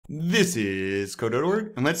This is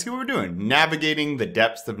Code.org, and let's see what we're doing. Navigating the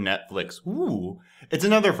depths of Netflix. Ooh, it's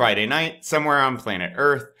another Friday night, somewhere on planet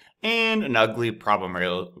Earth, and an ugly problem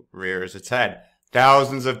rears its head.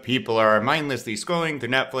 Thousands of people are mindlessly scrolling through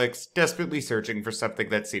Netflix, desperately searching for something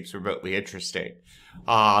that seems remotely interesting.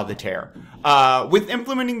 Ah, the tear. With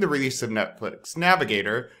implementing the release of Netflix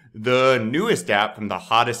Navigator, the newest app from the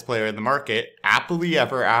hottest player in the market, Happily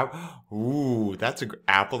Ever After. Ooh, that's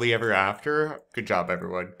Happily Ever After. Good job,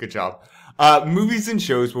 everyone. Good job. Movies and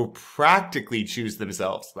shows will practically choose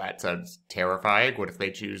themselves. That sounds terrifying. What if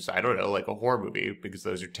they choose, I don't know, like a horror movie? Because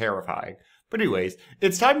those are terrifying. But anyways,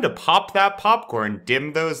 it's time to pop that popcorn,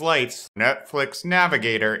 dim those lights. Netflix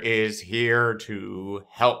Navigator is here to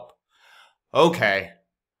help. Okay.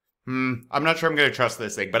 I'm not sure I'm going to trust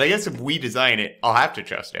this thing, but I guess if we design it, I'll have to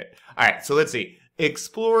trust it. All right, so let's see.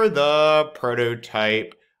 Explore the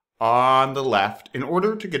prototype on the left in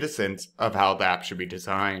order to get a sense of how the app should be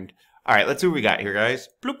designed. All right, let's see what we got here, guys.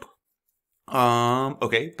 Bloop.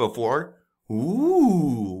 Okay, before.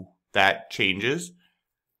 Ooh, that changes.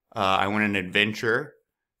 I want an adventure.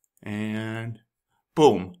 And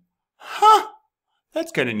boom. Huh,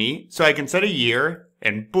 that's kind of neat. So I can set a year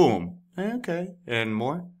and boom. Okay, and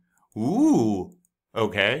more. Ooh,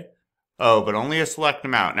 okay. Oh, but only a select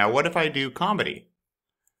amount. Now, what if I do comedy?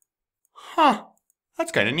 Huh,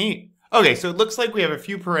 that's kind of neat. Okay, so it looks like we have a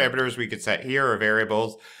few parameters we could set here, or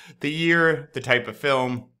variables. The year, the type of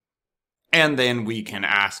film, and then we can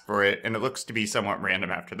ask for it, and it looks to be somewhat random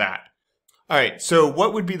after that. All right, so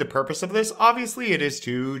what would be the purpose of this? Obviously, it is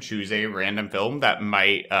to choose a random film that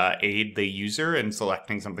might aid the user in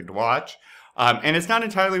selecting something to watch. And it's not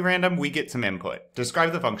entirely random. We get some input.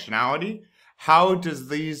 Describe the functionality. How does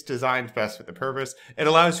these designs best fit the purpose? It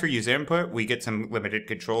allows for user input. We get some limited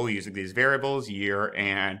control using these variables, year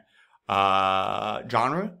and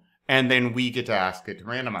genre. And then we get to ask it to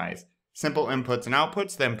randomize. Simple inputs and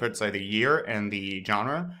outputs. The inputs are the year and the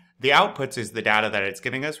genre. The outputs is the data that it's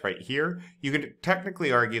giving us right here. You can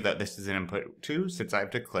technically argue that this is an input too, since I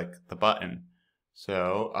have to click the button.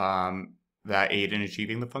 So that aid in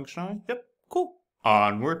achieving the functionality. Yep, cool.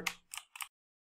 Onward.